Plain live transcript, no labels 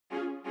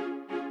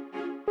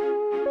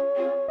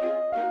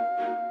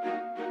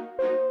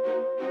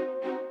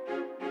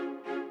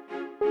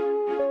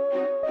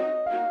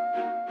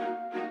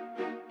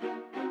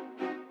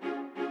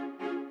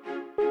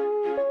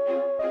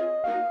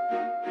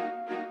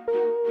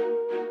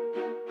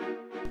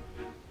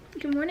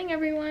Good morning,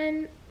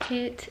 everyone.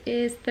 It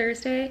is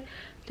Thursday,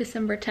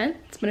 December 10th.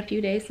 It's been a few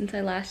days since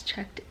I last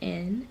checked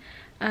in.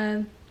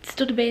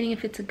 Still debating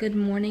if it's a good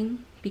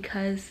morning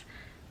because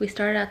we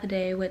started out the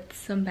day with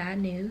some bad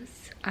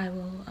news. I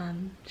will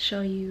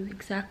show you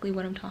exactly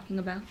what I'm talking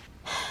about.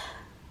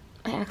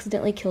 I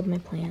accidentally killed my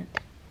plant.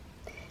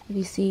 If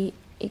you see,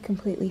 it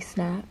completely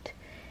snapped.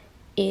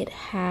 It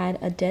had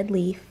a dead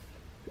leaf,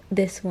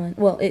 this one,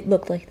 well, it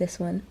looked like this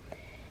one,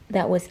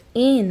 that was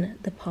in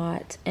the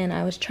pot, and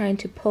I was trying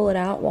to pull it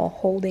out while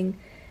holding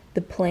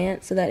the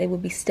plant so that it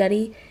would be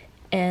steady,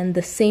 and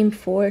the same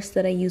force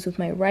that I used with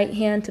my right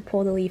hand to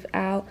pull the leaf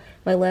out,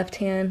 my left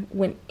hand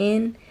went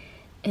in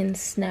and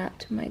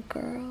snapped my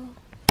girl.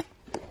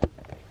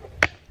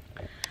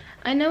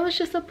 I know it's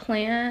just a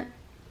plant,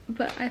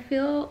 but I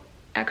feel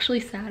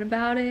actually sad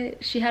about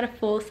it. She had a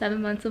full 7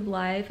 months of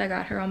life. I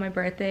got her on my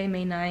birthday,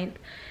 May 9th,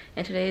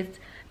 and today's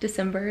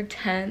December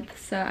 10th,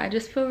 so I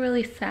just feel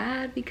really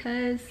sad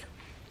because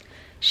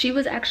she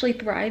was actually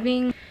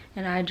thriving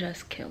and I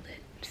just killed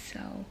it.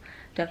 So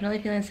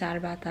definitely feeling sad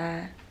about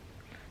that.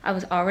 I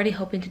was already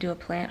hoping to do a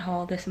plant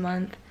haul this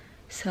month,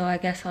 so I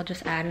guess I'll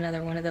just add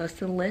another one of those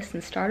to the list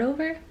and start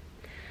over.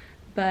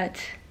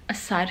 But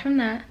aside from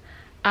that,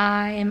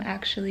 I am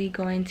actually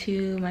going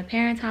to my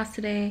parents' house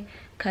today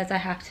because I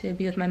have to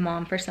be with my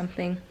mom for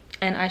something,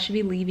 and I should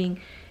be leaving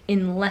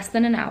in less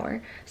than an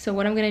hour. So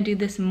what I'm gonna do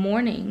this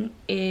morning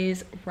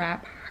is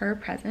wrap her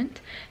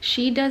present.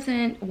 She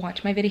doesn't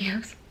watch my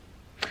videos,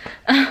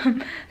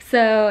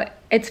 so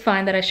it's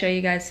fine that I show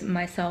you guys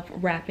myself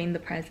wrapping the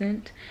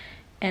present.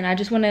 And I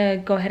just wanna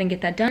go ahead and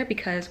get that done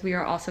because we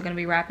are also gonna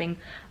be wrapping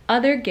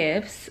other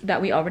gifts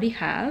that we already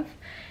have.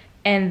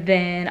 And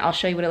then I'll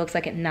show you what it looks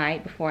like at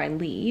night before I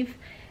leave.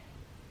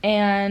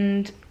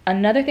 And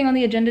another thing on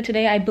the agenda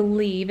today, I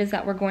believe, is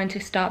that we're going to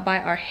stop by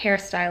our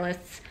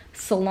hairstylist's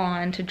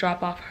salon to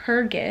drop off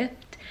her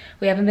gift.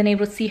 We haven't been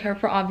able to see her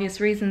for obvious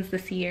reasons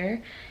this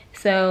year,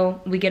 so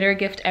we get her a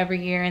gift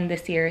every year, and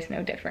this year is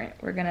no different.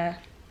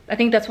 I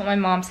think that's what my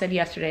mom said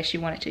yesterday she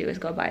wanted to do, is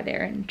go by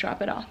there and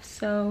drop it off.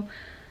 So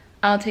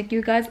I'll take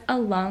you guys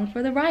along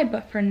for the ride,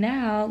 but for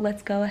now,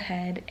 let's go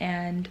ahead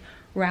and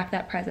wrap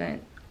that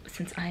present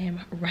since I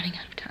am running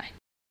out of time.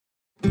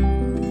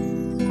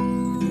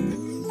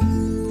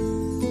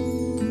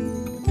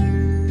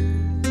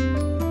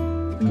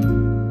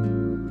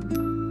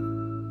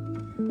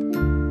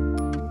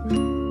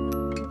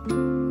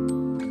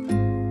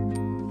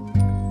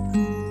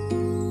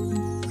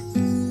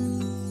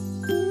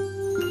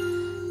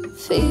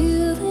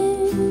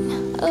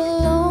 Feeling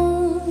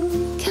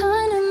alone,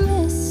 kinda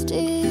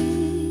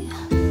misty,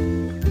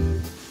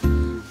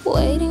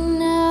 waiting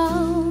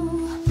now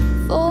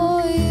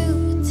for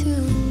you to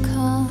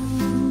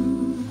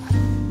come.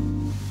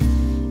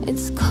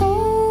 It's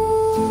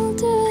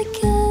cold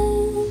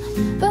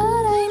again, but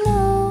I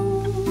know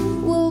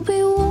we'll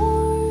be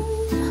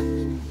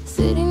warm,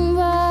 sitting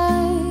by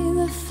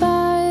the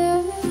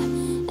fire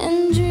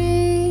and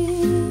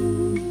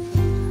dream.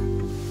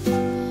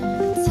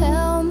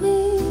 Tell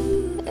me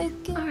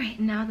again. Alright,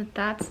 now that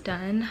that's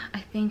done, I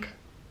think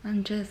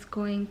I'm just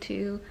going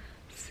to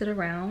sit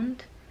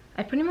around.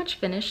 I pretty much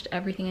finished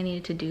everything I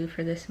needed to do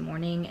for this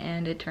morning,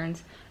 and it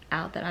turns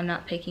out that I'm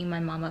not picking my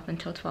mom up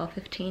until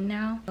 12:15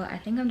 now. So I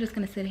think I'm just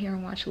gonna sit here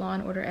and watch Law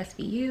 & Order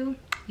SVU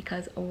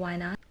because why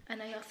not? I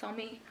know y'all saw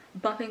me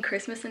bumping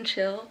Christmas and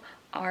Chill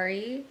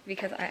Ari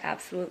because I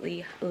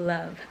absolutely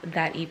love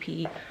that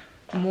EP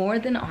more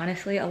than,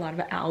 honestly, a lot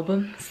of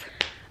albums.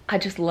 I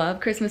just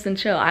love Christmas and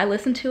Chill. I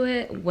listen to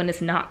it when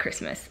it's not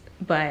Christmas,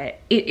 but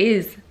it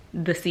is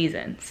the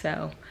season,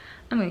 so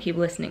I'm gonna keep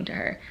listening to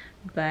her.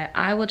 But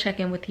I will check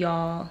in with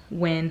y'all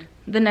when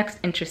the next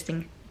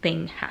interesting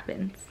thing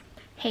happens.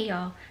 Hey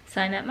y'all,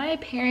 so I'm at my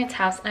parents'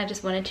 house and I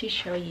just wanted to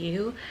show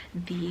you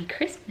the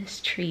Christmas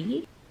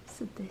tree.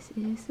 So this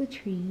is the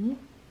tree.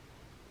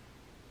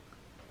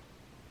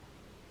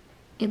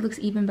 It looks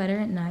even better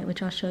at night,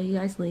 which I'll show you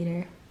guys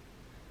later.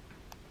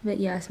 But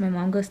yes, my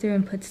mom goes through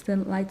and puts the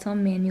lights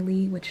on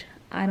manually, which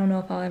I don't know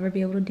if I'll ever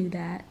be able to do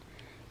that.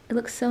 It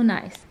looks so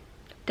nice.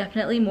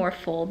 Definitely more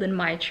full than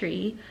my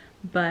tree,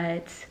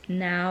 but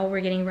now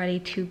we're getting ready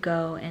to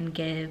go and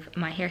give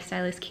my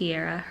hairstylist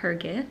Kiera her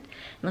gift.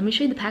 Let me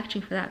show you the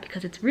packaging for that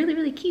because it's really,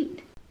 really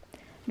cute.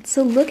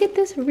 So look at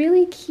this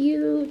really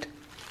cute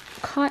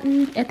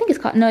cotton, I think it's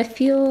cotton, no, it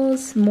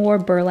feels more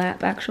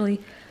burlap actually,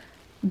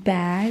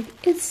 bag.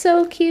 It's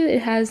so cute.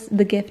 It has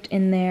the gift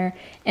in there,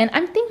 and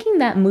I'm thinking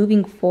that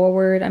moving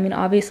forward, I mean,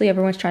 obviously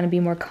everyone's trying to be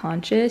more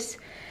conscious.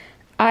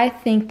 I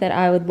think that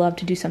I would love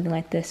to do something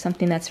like this,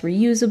 something that's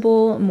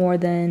reusable more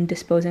than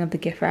disposing of the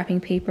gift wrapping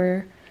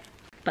paper.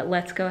 But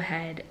let's go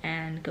ahead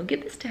and go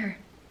give this to her.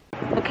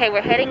 Okay,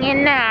 we're heading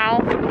in now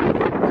to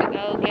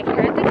go give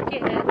her the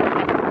gift.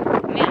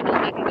 Man, I hope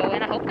I can go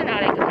in. I hope they're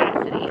not at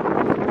capacity.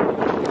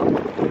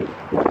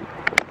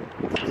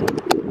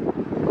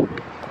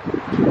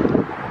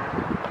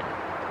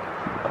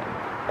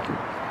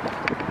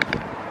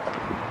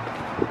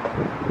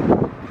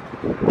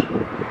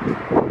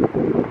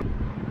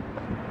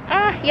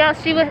 Ah! yeah,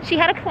 she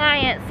had a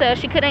client, so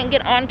she couldn't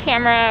get on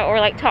camera or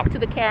like talk to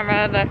the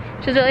camera, but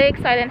she was really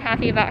excited and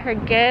happy about her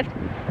gift.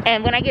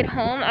 And when I get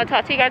home, I'll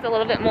talk to you guys a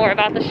little bit more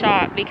about the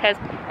shop, because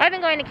I've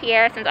been going to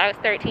Kiera since I was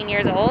 13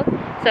 years old.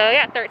 So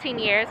yeah, 13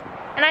 years.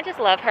 And I just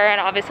love her and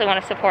obviously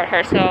want to support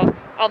her, so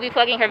I'll be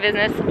plugging her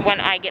business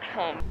when I get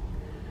home.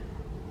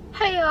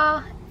 Hey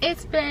y'all,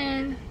 it's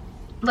been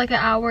like an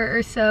hour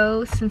or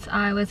so since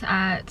I was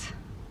at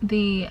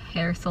the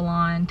hair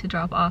salon to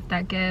drop off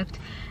that gift.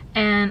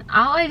 And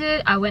all I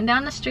did, I went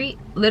down the street,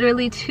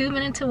 literally 2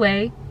 minutes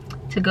away,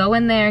 to go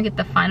in there and get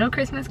the final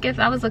Christmas gift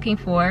I was looking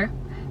for.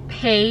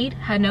 Paid,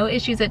 had no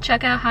issues at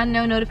checkout, had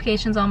no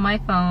notifications on my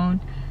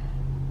phone.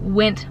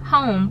 Went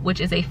home,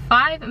 which is a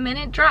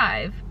 5-minute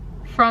drive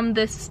from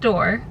this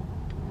store.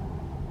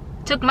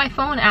 Took my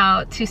phone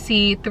out to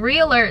see 3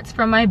 alerts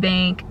from my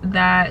bank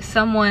that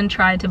someone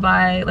tried to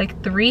buy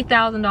like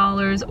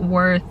 $3,000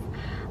 worth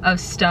of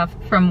stuff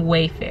from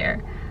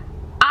Wayfair.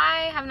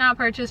 I have not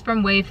purchased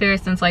from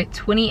Wayfair since like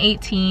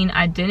 2018.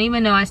 I didn't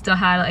even know I still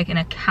had like an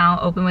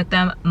account open with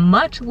them,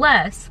 much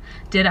less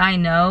did I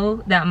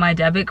know that my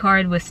debit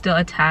card was still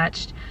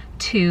attached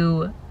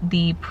to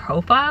the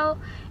profile.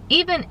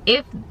 Even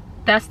if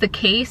that's the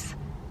case,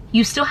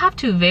 you still have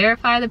to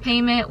verify the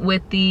payment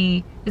with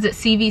the, is it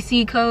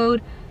CVC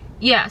code?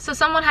 Yeah, so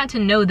someone had to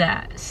know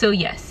that. So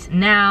yes,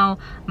 now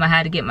I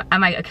had to get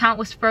my account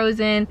was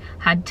frozen,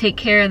 had to take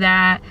care of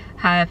that,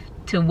 have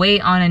to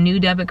wait on a new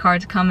debit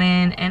card to come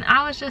in, and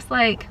I was just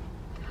like,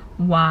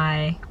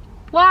 why?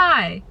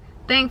 Why?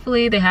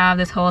 Thankfully, they have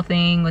this whole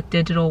thing with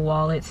digital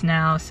wallets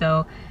now,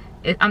 so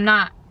I'm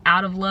not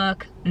out of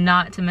luck,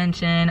 not to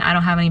mention I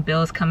don't have any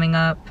bills coming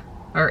up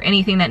or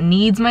anything that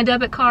needs my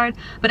debit card,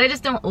 but I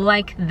just don't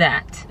like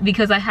that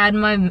because I had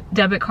my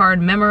debit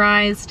card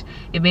memorized.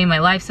 It made my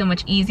life so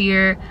much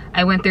easier.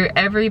 I went through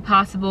every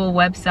possible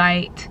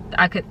website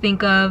I could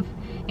think of,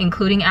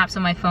 including apps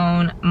on my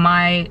phone.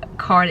 My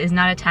card is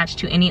not attached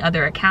to any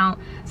other account,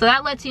 so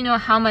that lets you know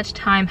how much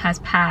time has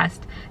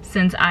passed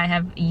since I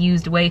have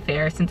used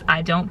Wayfair, since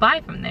I don't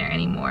buy from there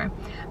anymore.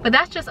 But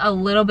that's just a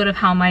little bit of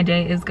how my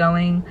day is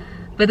going.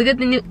 But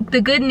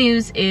the good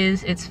news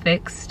is it's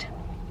fixed,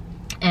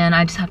 and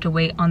I just have to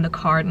wait on the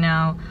card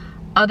now.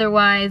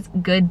 Otherwise,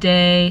 good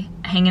day,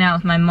 hanging out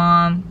with my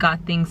mom,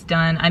 got things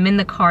done. I'm in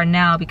the car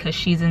now because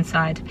she's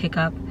inside to pick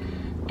up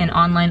an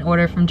online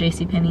order from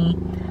JCPenney.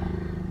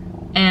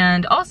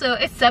 And also,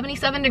 it's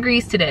 77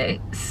 degrees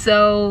today,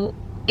 so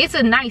it's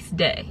a nice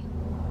day.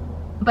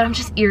 But I'm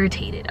just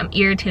irritated. I'm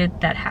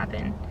irritated that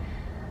happened.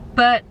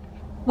 But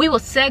we will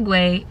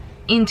segue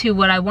into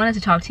what I wanted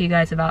to talk to you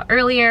guys about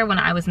earlier when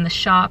I was in the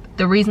shop.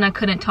 The reason I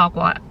couldn't talk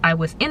while I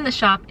was in the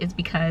shop is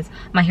because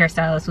my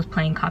hairstylist was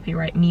playing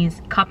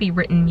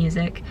copywritten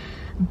music.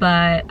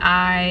 But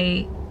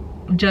I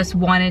just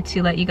wanted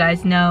to let you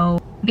guys know,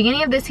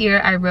 beginning of this year,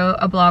 I wrote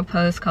a blog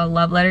post called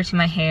Love Letter to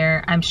My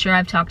Hair. I'm sure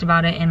I've talked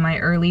about it in my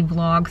early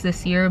vlogs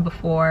this year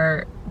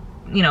before,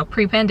 you know,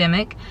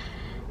 pre-pandemic.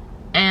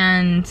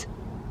 And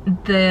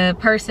the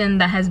person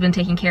that has been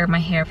taking care of my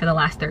hair for the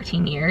last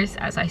 13 years,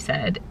 as I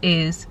said,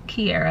 is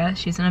Kiera.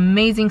 She's an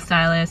amazing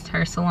stylist.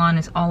 Her salon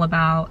is all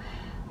about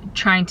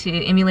trying to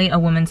emulate a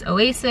woman's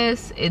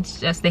oasis. It's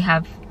just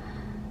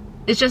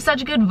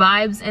such good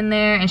vibes in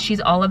there, and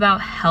she's all about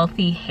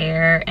healthy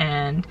hair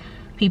and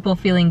people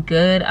feeling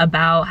good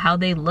about how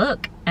they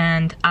look.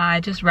 And I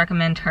just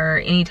recommend her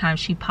anytime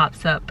she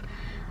pops up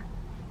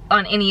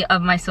on any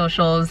of my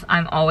socials.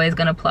 I'm always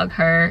gonna plug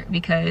her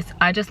because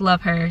I just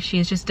love her.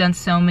 She's just done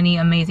so many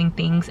amazing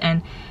things,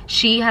 and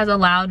she has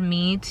allowed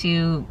me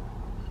to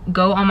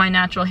go on my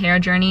natural hair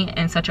journey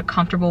in such a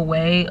comfortable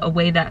way, a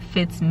way that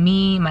fits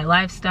me, my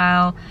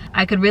lifestyle.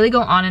 I could really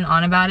go on and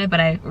on about it, but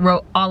I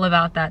wrote all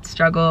about that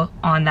struggle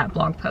on that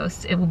blog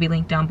post. It will be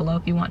linked down below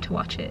if you want to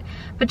watch it.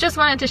 But just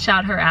wanted to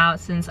shout her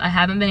out since I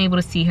haven't been able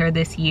to see her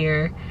this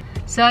year.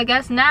 So I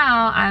guess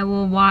now I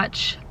will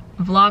watch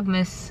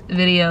Vlogmas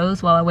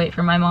videos while I wait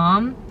for my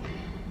mom,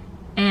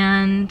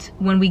 and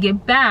when we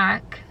get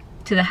back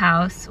to the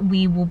house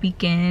we will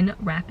begin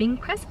wrapping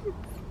presents.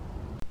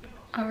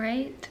 All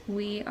right,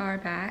 we are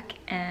back,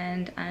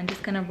 and I'm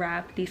just gonna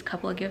wrap these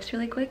couple of gifts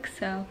really quick,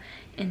 so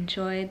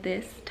enjoy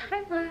this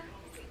time lapse.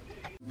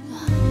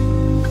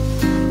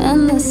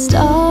 And the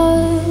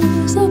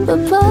stars up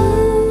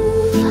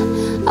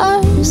above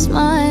are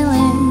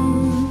smiling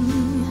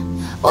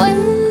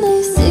when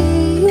they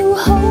see you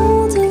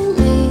holding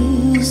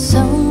me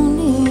so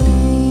near.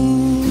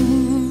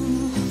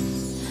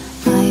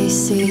 I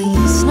see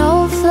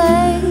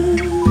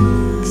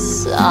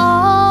snowflakes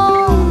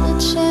on the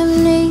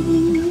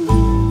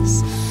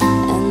chimneys,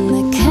 and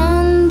the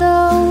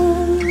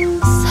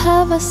candles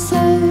have a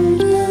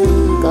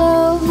certain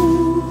glow.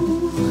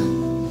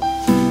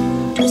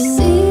 A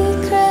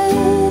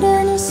secret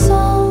and a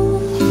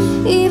song,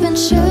 even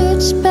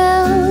church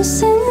bells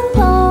sing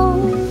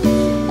along,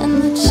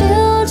 and the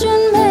children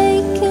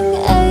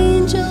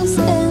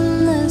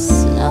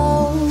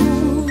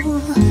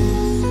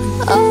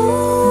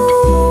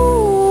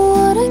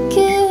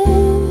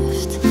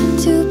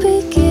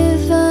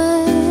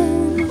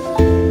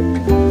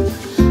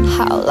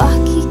How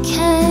lucky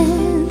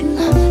can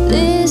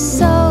this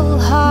soul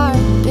heart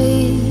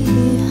be?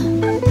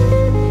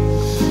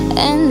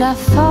 And I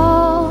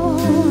fall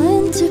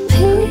into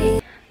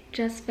peace.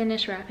 Just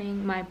finished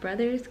wrapping my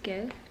brother's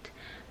gift.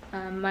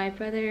 My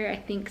brother, I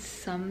think,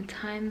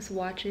 sometimes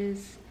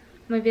watches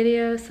my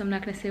videos, so I'm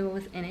not gonna say what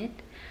was in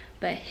it,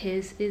 but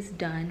his is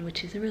done,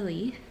 which is a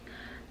relief.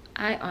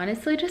 I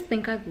honestly just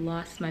think I've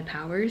lost my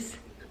powers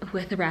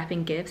with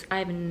wrapping gifts.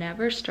 I've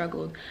never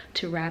struggled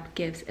to wrap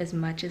gifts as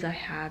much as I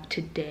have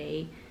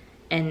today,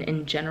 and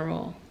in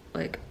general.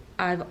 Like,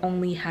 I've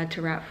only had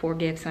to wrap 4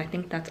 gifts, and I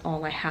think that's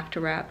all I have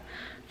to wrap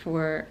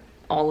for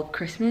all of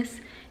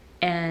Christmas.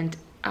 And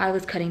I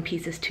was cutting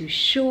pieces too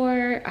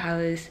short, I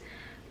was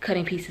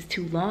cutting pieces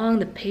too long,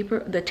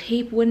 the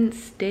tape wouldn't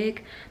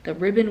stick, the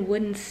ribbon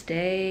wouldn't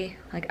stay.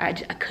 Like, I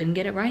couldn't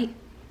get it right.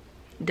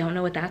 Don't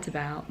know what that's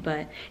about,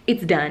 but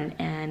it's done,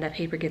 and the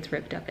paper gets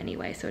ripped up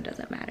anyway, so it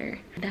doesn't matter.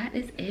 That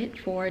is it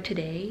for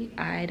today.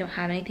 I don't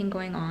have anything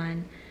going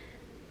on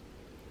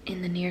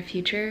in the near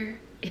future.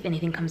 If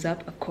anything comes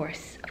up, of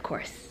course,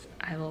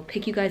 I will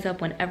pick you guys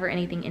up whenever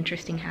anything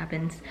interesting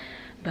happens.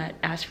 But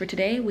as for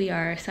today, we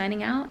are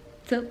signing out,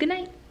 so good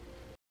night.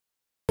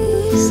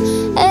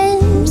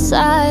 And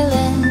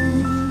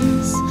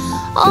silence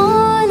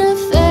on a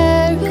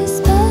very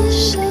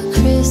special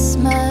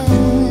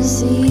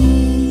Christmas Eve.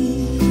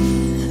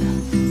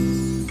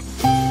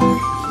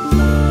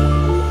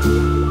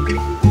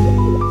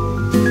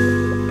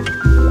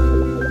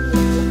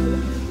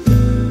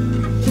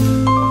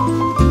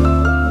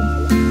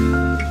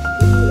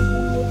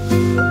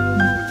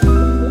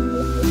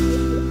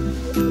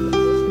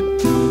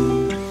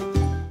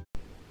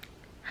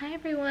 Hi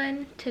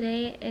everyone,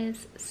 today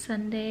is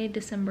Sunday,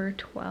 December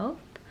 12th.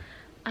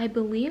 I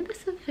believe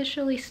this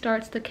officially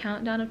starts the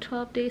countdown of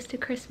 12 days to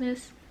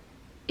Christmas.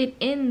 It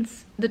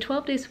ends, the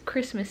 12 days of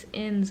Christmas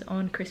ends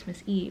on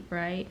Christmas Eve,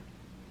 right?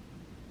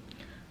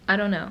 I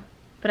don't know,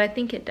 but I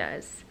think it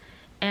does.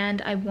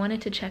 And I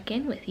wanted to check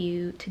in with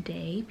you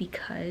today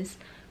because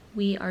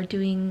we are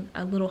doing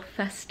a little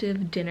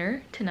festive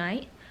dinner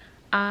tonight.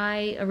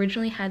 I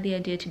originally had the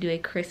idea to do a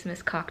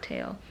Christmas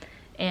cocktail,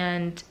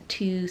 and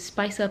to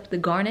spice up the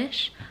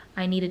garnish,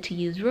 I needed to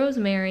use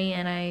rosemary,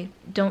 and I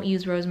don't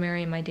use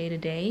rosemary in my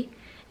day-to-day.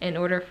 In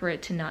order for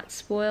it to not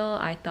spoil,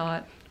 I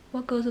thought,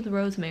 what goes with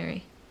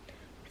rosemary?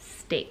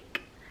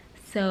 Steak.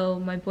 So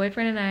my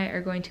boyfriend and I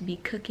are going to be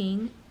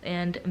cooking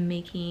and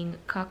making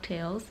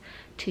cocktails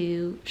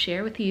to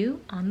share with you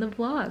on the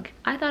vlog.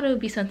 I thought it would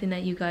be something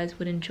that you guys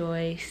would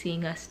enjoy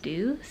seeing us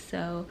do,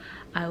 so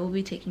I will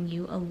be taking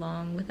you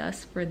along with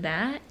us for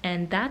that.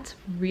 And that's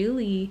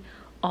really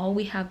all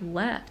we have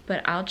left,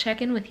 but I'll check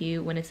in with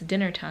you when it's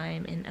dinner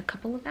time in a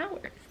couple of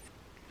hours.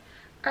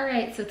 All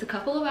right, so it's a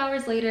couple of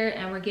hours later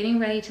and we're getting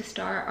ready to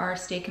start our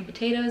steak and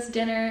potatoes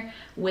dinner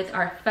with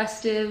our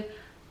festive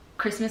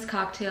Christmas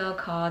cocktail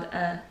called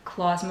a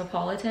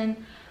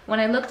Cosmopolitan. When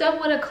I looked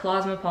up what a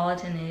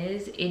Cosmopolitan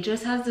is, it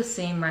just has the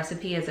same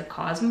recipe as a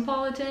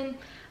Cosmopolitan.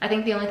 I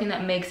think the only thing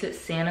that makes it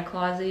Santa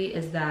Clausy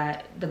is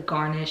that the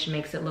garnish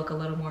makes it look a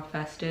little more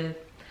festive.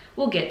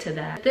 We'll get to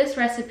that. This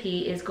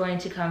recipe is going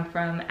to come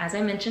from, as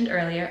I mentioned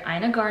earlier,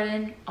 Ina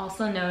Garten,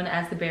 also known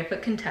as the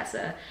Barefoot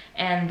Contessa.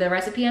 And the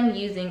recipe I'm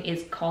using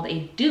is called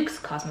a Duke's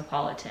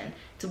Cosmopolitan.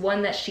 It's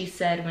one that she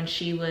said when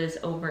she was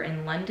over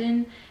in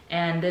London,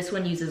 and this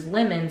one uses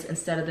lemons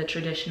instead of the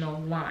traditional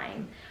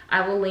lime.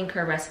 I will link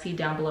her recipe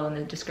down below in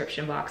the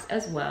description box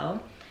as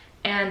well.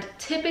 And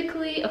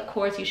typically, of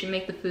course, you should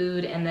make the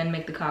food and then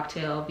make the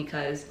cocktail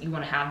because you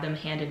want to have them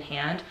hand in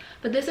hand.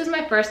 But this is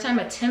my first time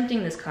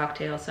attempting this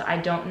cocktail, so I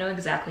don't know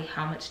exactly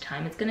how much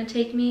time it's going to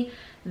take me.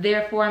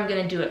 Therefore, I'm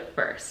going to do it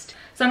first.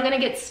 So I'm going to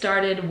get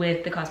started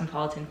with the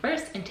Cosmopolitan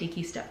first and take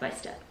you step by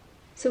step.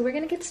 So we're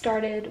going to get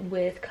started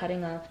with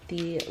cutting up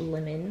the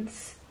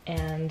lemons.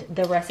 And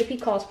the recipe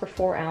calls for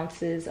 4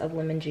 ounces of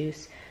lemon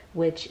juice,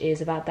 which is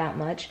about that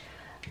much.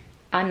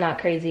 I'm not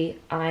crazy.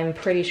 I'm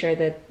pretty sure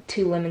that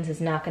 2 lemons is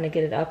not going to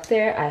get it up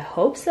there. I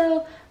hope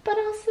so. But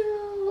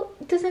also,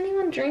 does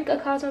anyone drink a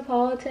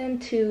Cosmopolitan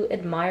to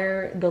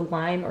admire the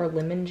lime or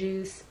lemon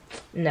juice?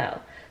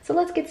 No. So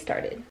let's get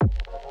started.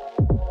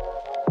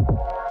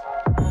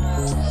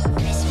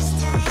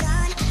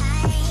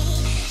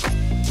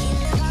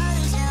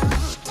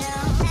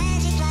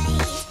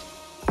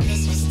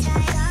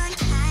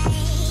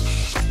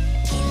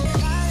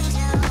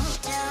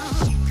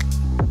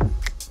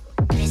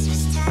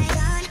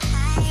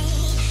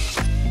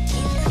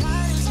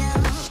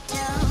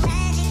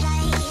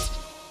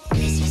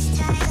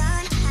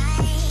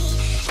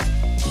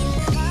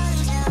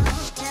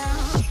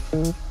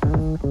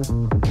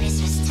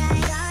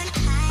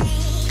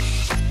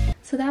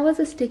 So that was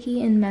a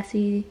sticky and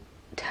messy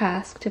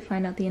task to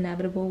find out the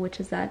inevitable, which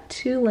is that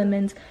 2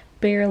 lemons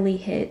barely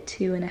hit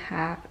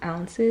 2.5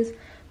 ounces.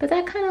 But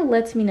that kind of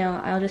lets me know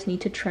I'll just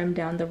need to trim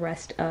down the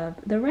rest of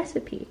the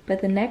recipe.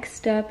 But the next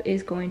step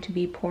is going to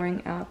be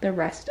pouring out the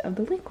rest of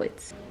the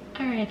liquids.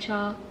 All right,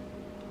 y'all.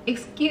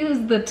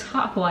 Excuse the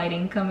top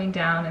lighting coming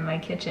down in my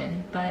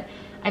kitchen, but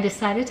I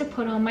decided to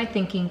put on my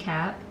thinking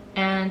cap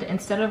And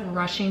instead of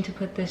rushing to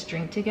put this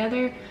drink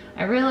together,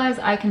 I realized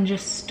I can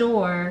just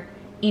store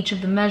each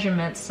of the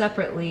measurements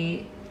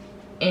separately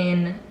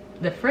in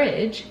the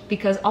fridge,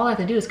 because all I have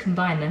to do is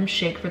combine them,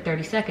 shake for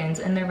 30 seconds,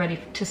 and they're ready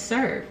to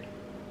serve.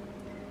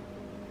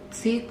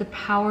 See, the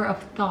power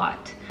of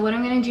thought. What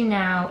I'm gonna do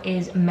now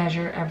is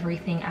measure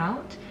everything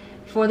out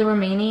for the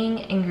remaining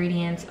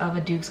ingredients of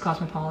a Duke's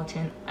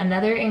Cosmopolitan.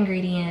 Another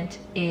ingredient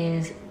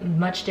is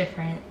much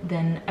different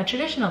than a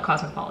traditional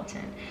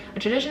Cosmopolitan. A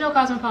traditional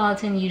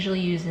Cosmopolitan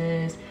usually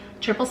uses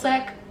triple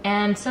sec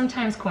and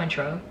sometimes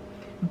Cointreau,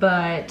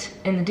 but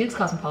in the Duke's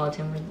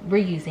Cosmopolitan, we're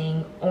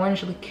using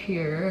orange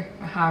liqueur,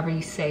 or however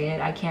you say it.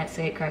 I can't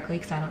say it correctly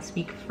because I don't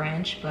speak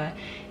French, but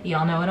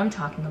y'all know what I'm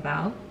talking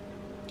about.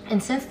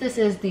 And since this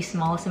is the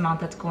smallest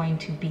amount that's going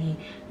to be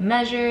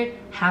measured,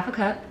 half a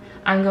cup,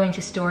 I'm going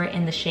to store it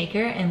in the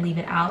shaker and leave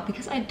it out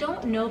because I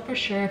don't know for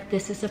sure if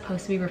this is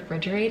supposed to be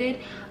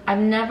refrigerated. I've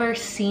never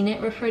seen it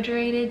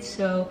refrigerated,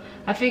 so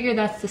I figure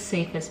that's the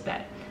safest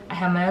bet. I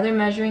have my other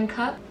measuring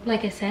cup.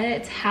 Like I said,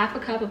 it's half a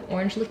cup of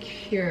orange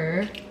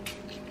liqueur.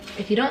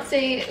 If you don't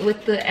say it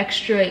with the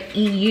extra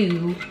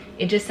EU,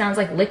 it just sounds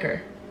like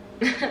liquor,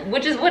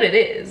 which is what it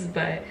is,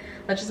 but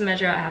let's just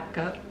measure out half a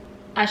cup.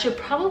 I should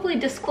probably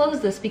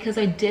disclose this because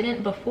I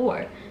didn't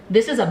before.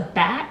 This is a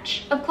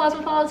batch of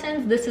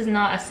Cosmopolitans. This is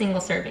not a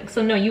single serving.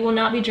 So no, you will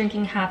not be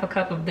drinking half a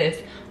cup of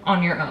this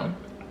on your own,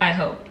 I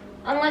hope.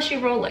 Unless you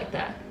roll like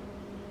that.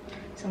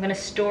 So I'm gonna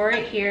store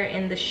it here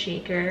in the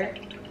shaker.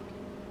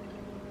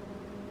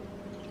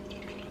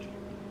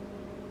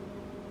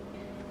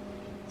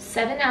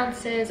 Seven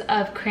ounces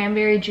of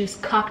cranberry juice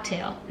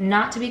cocktail,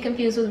 not to be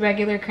confused with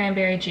regular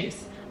cranberry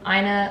juice.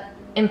 Ina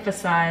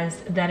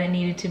emphasized that it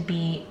needed to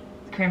be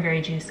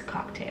cranberry juice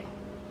cocktail.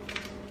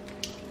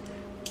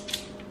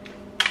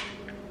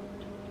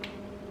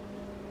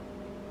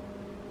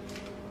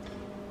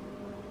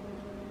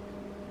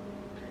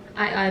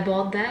 I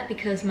eyeballed that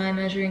because my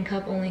measuring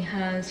cup only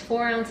has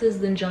 4 ounces,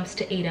 then jumps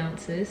to 8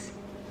 ounces.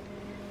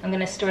 I'm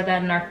gonna store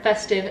that in our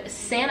festive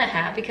Santa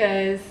hat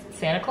because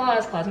Santa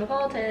Claus,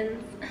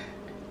 Cosmopolitans.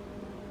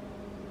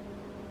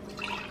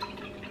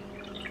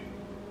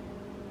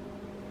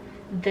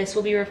 This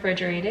will be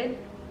refrigerated,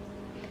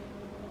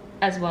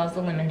 as well as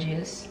the lemon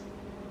juice.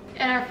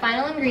 And our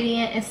final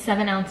ingredient is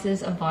 7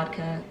 ounces of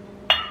vodka.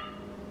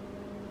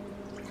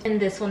 And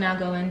this will now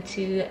go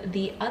into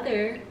the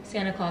other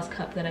Santa Claus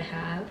cup that I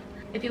have.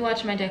 If you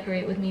watch my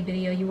Decorate With Me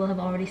video, you will have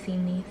already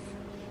seen these.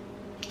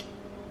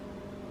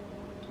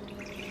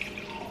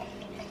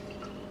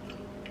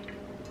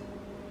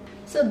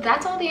 So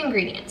that's all the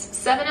ingredients.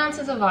 7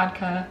 ounces of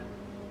vodka,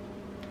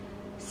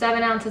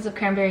 7 ounces of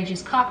cranberry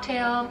juice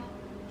cocktail.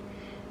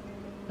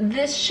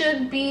 This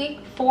should be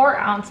 4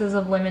 ounces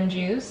of lemon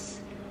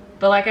juice.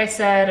 But like I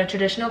said, a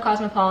traditional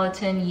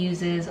Cosmopolitan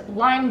uses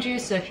lime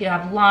juice. So if you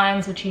have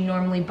limes, which you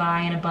normally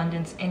buy in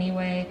abundance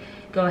anyway,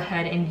 go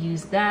ahead and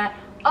use that.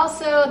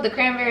 Also, the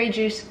cranberry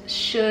juice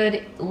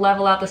should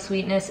level out the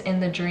sweetness in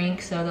the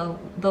drink. So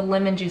the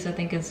lemon juice, I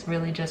think, is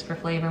really just for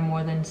flavor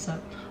more than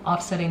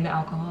offsetting the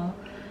alcohol.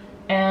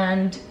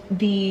 And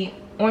the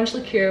orange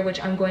liqueur,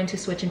 which I'm going to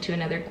switch into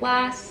another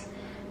glass,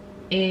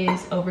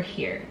 is over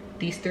here.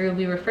 These 3 will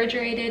be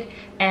refrigerated,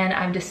 and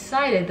I've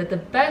decided that the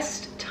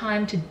best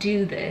time to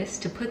do this,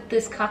 to put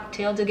this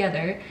cocktail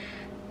together,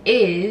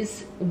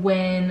 is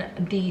when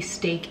the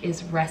steak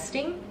is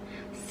resting.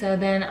 So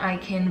then I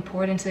can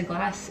pour it into the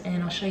glass,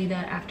 and I'll show you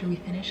that after we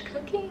finish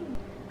cooking.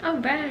 All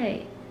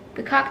right,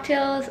 the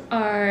cocktails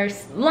are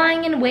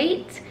lying in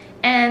wait,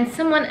 and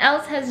someone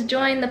else has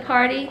joined the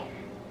party.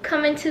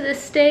 Coming to the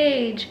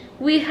stage,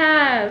 we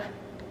have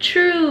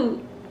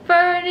True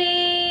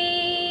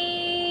Fernie.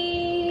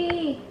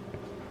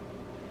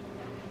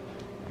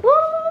 Woo!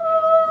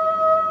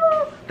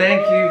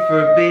 Thank you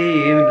for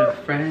being a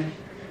friend.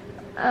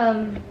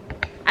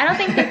 I don't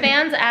think the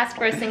fans asked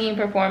for a singing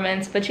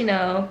performance, but you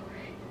know,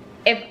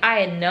 if I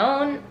had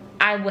known,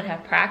 I would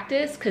have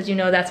practiced, because you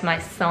know that's my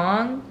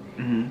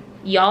song.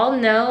 Y'all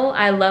know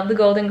I love the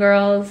Golden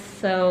Girls,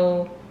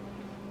 so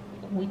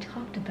we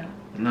talked about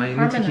no, you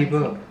need to keep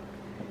up.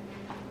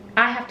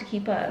 I have to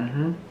keep up.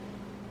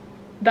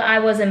 But I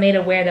wasn't made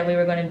aware that we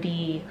were going to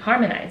be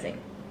harmonizing.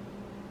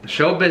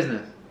 Show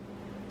business.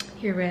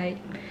 You're right.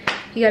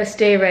 You gotta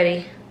stay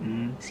ready,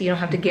 so you don't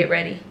have to get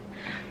ready.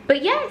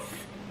 But yes,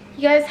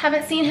 you guys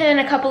haven't seen him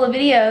in a couple of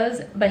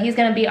videos, but he's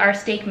gonna be our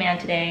steak man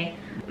today.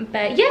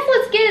 But yes,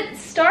 let's get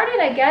started,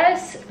 I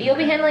guess. You'll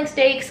be handling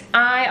steaks.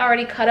 I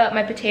already cut up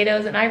my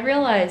potatoes, and I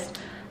realized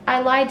I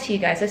lied to you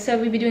guys. I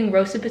said we'd be doing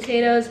roasted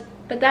potatoes,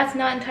 but that's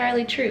not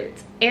entirely true.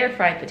 It's air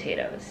fried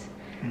potatoes,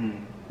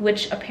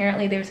 which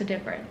apparently there's a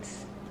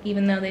difference,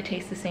 even though they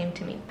taste the same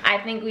to me. I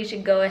think we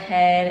should go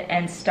ahead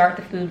and start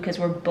the food because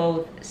we're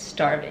both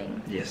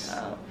starving. Yes.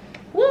 So,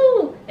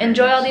 woo!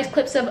 Enjoy all these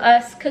clips of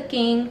us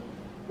cooking.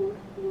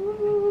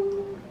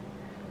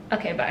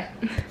 Okay, bye.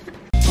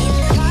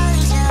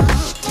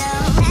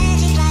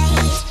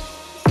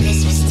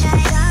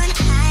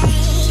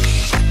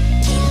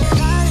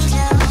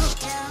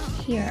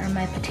 Here are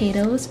my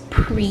potatoes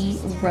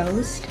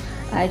pre-roast.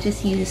 I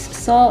just use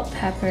salt,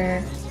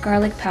 pepper,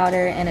 garlic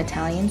powder, and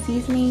Italian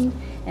seasoning,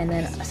 and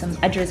then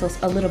I drizzle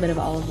a little bit of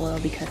olive oil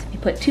because if you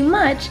put too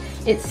much,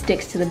 it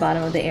sticks to the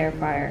bottom of the air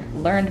fryer.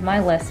 Learned my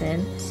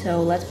lesson.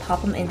 So let's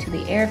pop them into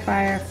the air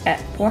fryer at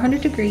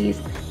 400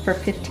 degrees for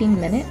 15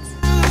 minutes.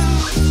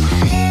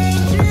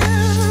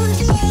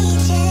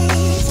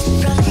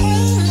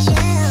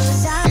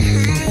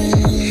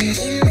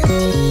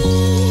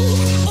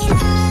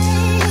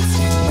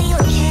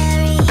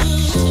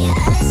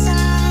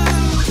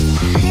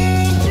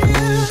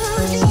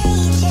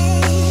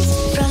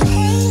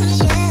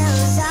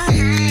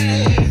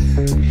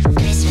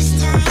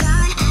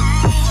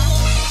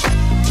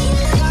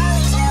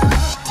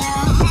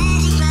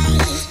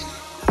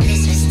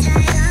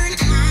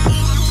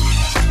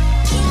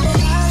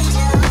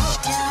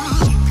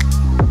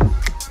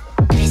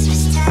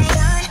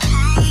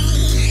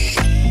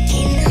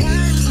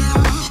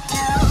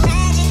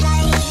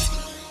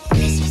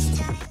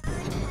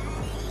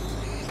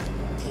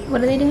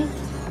 What are they doing?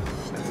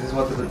 This is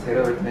what the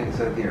potato makes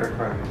out of the air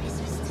fryer.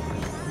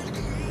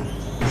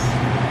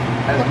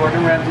 As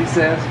Gordon Ramsay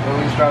says,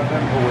 always drop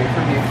them away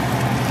from you.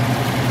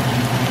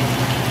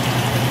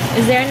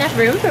 Is there enough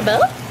room for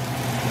both?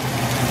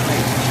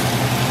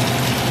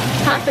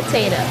 Hot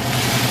potato.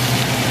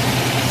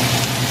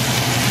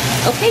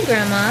 Okay,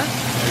 Grandma.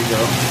 There you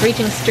go.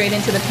 Reaching straight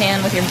into the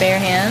pan with your bare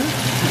hands.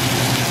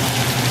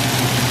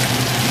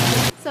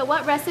 So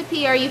what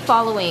recipe are you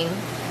following?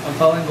 I'm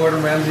following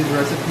Gordon Ramsay's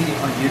recipe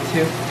on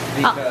YouTube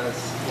because...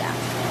 Yeah.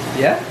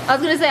 Yeah? I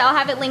was gonna say, I'll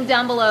have it linked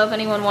down below if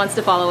anyone wants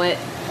to follow it.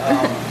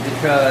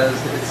 Because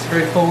it's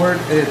straightforward,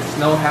 it's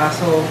no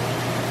hassle,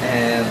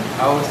 and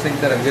I always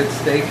think that a good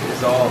steak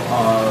is all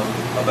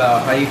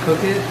about how you cook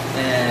it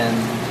and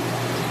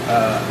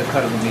the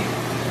cut of the meat.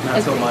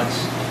 Not so much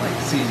like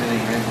seasoning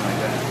or anything like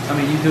that. I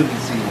mean, you do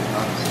need seasoning,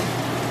 obviously.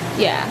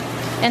 Yeah.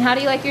 And how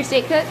do you like your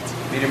steak cooked?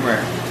 Medium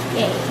rare.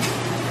 Yay.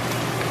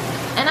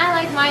 And I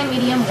like mine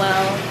medium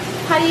well.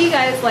 How do you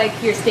guys like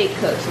your steak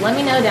cooked? Let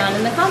me know down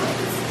in the comments.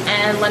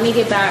 And let me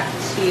get back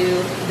to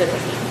the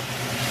cooking.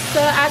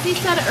 So as you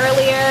said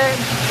earlier,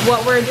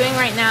 what we're doing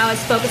right now is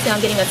focusing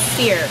on getting a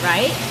sear,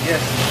 right?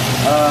 Yes.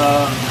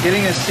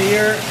 Getting a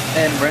sear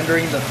and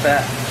rendering the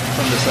fat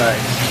from the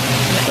sides.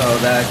 So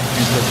that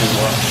can cook as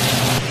well.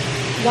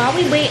 While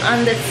we wait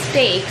on the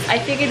steaks, I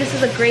figured this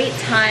is a great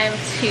time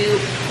to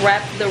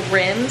prep the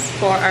rims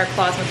for our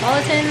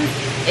Cosmopolitans.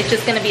 It's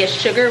just gonna be a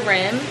sugar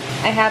rim.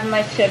 I have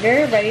my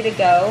sugar ready to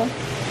go.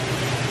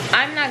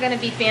 I'm not gonna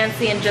be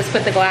fancy and just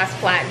put the glass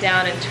flat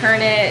down and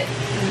turn it.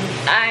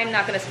 I'm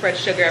not gonna spread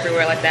sugar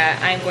everywhere like that.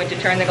 I'm going to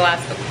turn the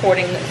glass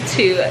according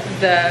to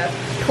the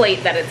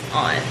plate that it's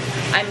on.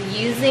 I'm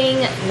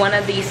using one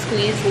of these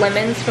squeezed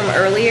lemons from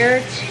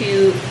earlier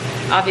to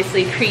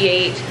obviously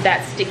create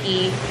that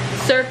sticky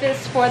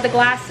surface for the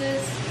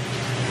glasses.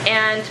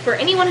 And for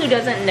anyone who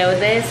doesn't know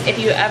this, if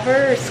you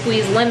ever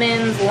squeeze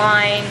lemons,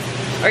 limes,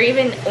 or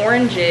even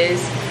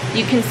oranges,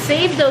 you can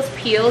save those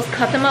peels,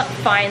 cut them up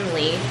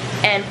finely,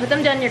 and put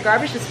them down in your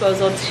garbage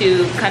disposal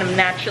to kind of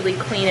naturally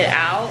clean it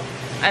out.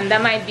 And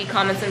that might be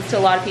common sense to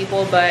a lot of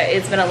people, but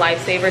it's been a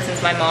lifesaver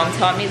since my mom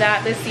taught me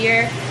that this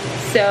year.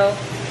 So,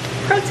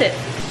 pro tip.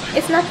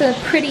 It's not the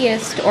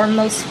prettiest or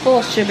most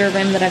full sugar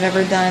rim that I've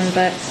ever done,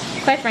 but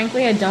quite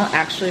frankly, I don't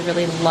actually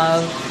really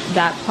love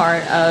that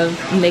part of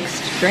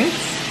mixed drinks.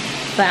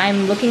 But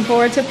I'm looking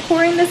forward to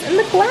pouring this in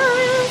the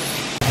glass.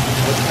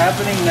 What's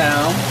happening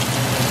now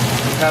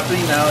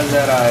is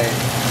that I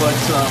put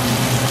some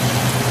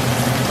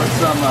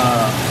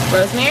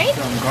Rosemary?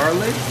 some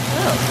garlic,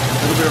 Oh.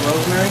 a little bit of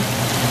rosemary.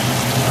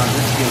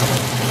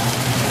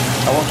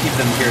 I won't keep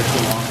them here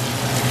too long.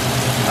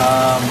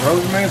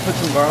 Rosemary, put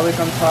some garlic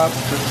on top,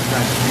 just to kind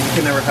of, you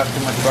can never have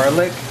too much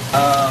garlic.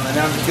 And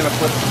then I'm just gonna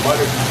put some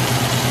butter.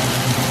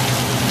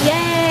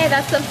 Yay,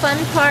 that's the fun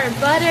part,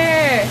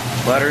 butter.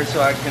 Butter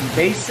so I can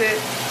base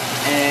it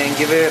and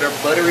give it a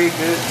buttery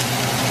good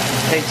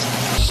taste.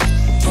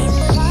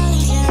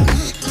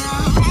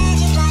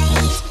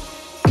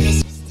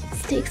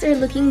 Steaks are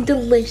looking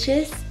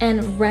delicious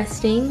and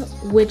resting,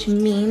 which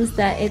means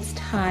that it's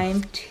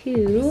time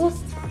to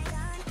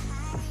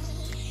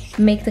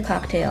make the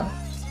cocktail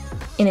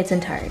in its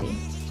entirety.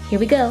 Here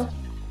we go.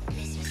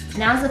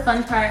 Now's the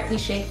fun part. We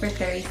shake for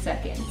 30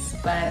 seconds,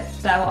 but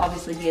that will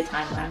obviously be a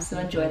time lapse, so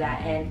enjoy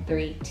that in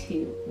 3,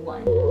 2,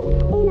 1.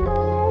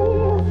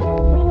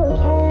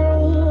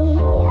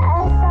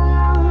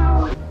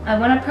 I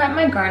want to prep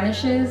my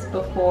garnishes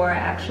before I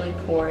actually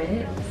pour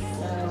it.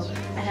 So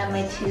I have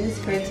my 2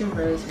 sprigs of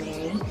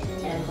rosemary,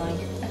 and I'm going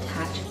to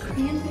attach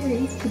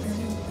cranberries to them.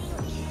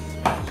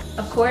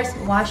 Of course,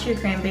 wash your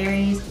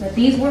cranberries, but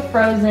these were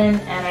frozen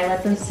and I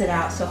let them sit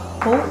out, so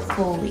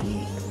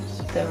hopefully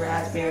the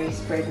raspberry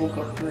sprig will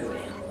go through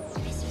it.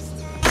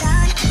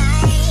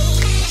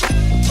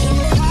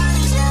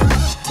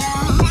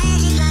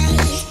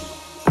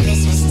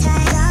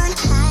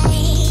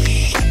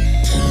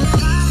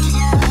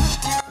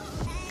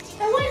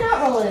 And why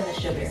not roll it in the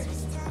sugar?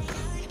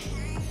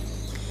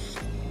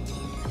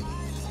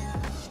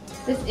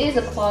 This is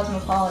a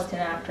Cosmopolitan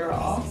after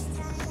all.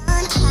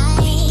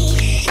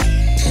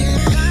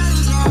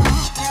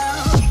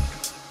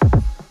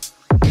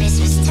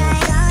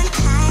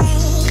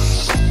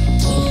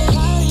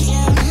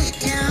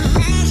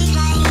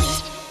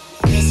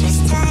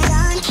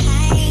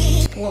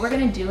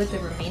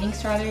 with the remaining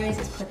strawberries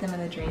is put them in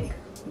the drink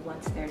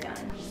once they're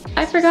done.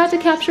 I forgot to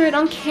capture it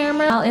on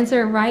camera. I'll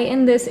insert right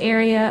in this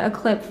area a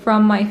clip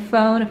from my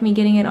phone of me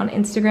getting it on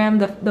Instagram,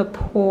 the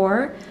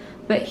pour.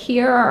 But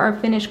here are our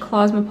finished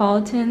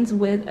Cosmopolitans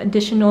with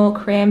additional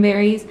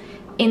cranberries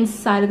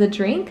inside of the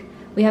drink.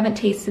 We haven't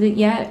tasted it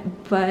yet,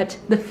 but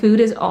the food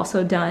is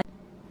also done.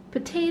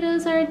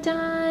 Potatoes are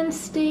done,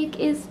 steak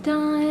is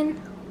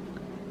done.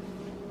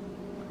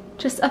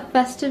 Just a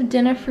festive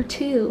dinner for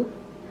two.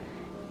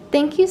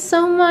 Thank you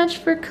so much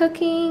for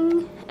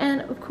cooking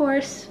and of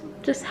course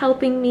just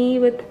helping me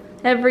with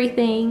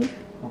everything.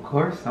 Of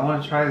course, I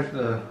want to try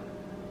the,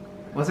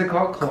 what's it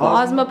called?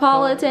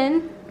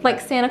 Cosmopolitan,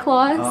 like Santa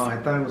Claus. Oh, I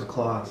thought it was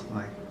Claus,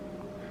 like.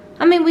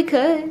 I mean, we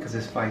could. Because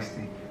it's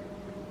feisty.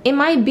 It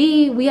might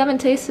be, we haven't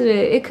tasted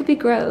it. It could be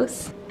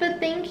gross. But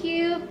thank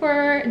you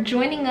for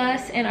joining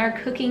us in our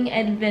cooking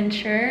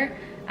adventure.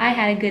 I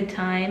had a good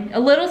time. A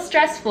little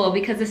stressful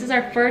because this is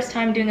our first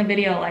time doing a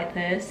video like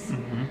this.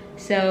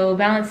 So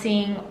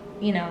balancing,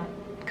 you know,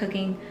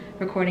 cooking,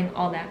 recording,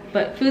 all that.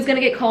 But food's gonna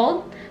get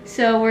cold,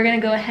 so we're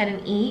gonna go ahead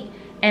and eat,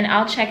 and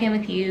I'll check in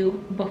with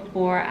you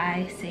before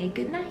I say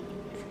goodnight.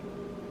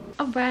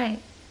 All right,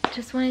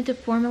 just wanted to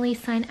formally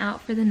sign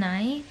out for the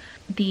night.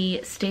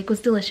 The steak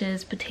was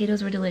delicious,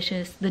 potatoes were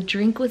delicious, the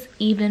drink was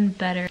even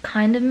better.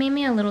 Kind of made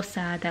me a little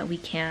sad that we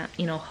can't,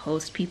 you know,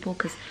 host people,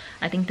 because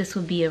I think this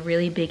would be a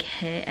really big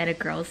hit at a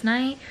girls'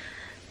 night.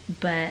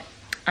 But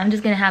I'm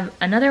just gonna have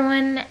another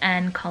one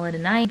and call it a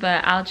night.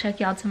 But I'll check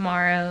y'all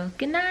tomorrow.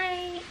 Good night.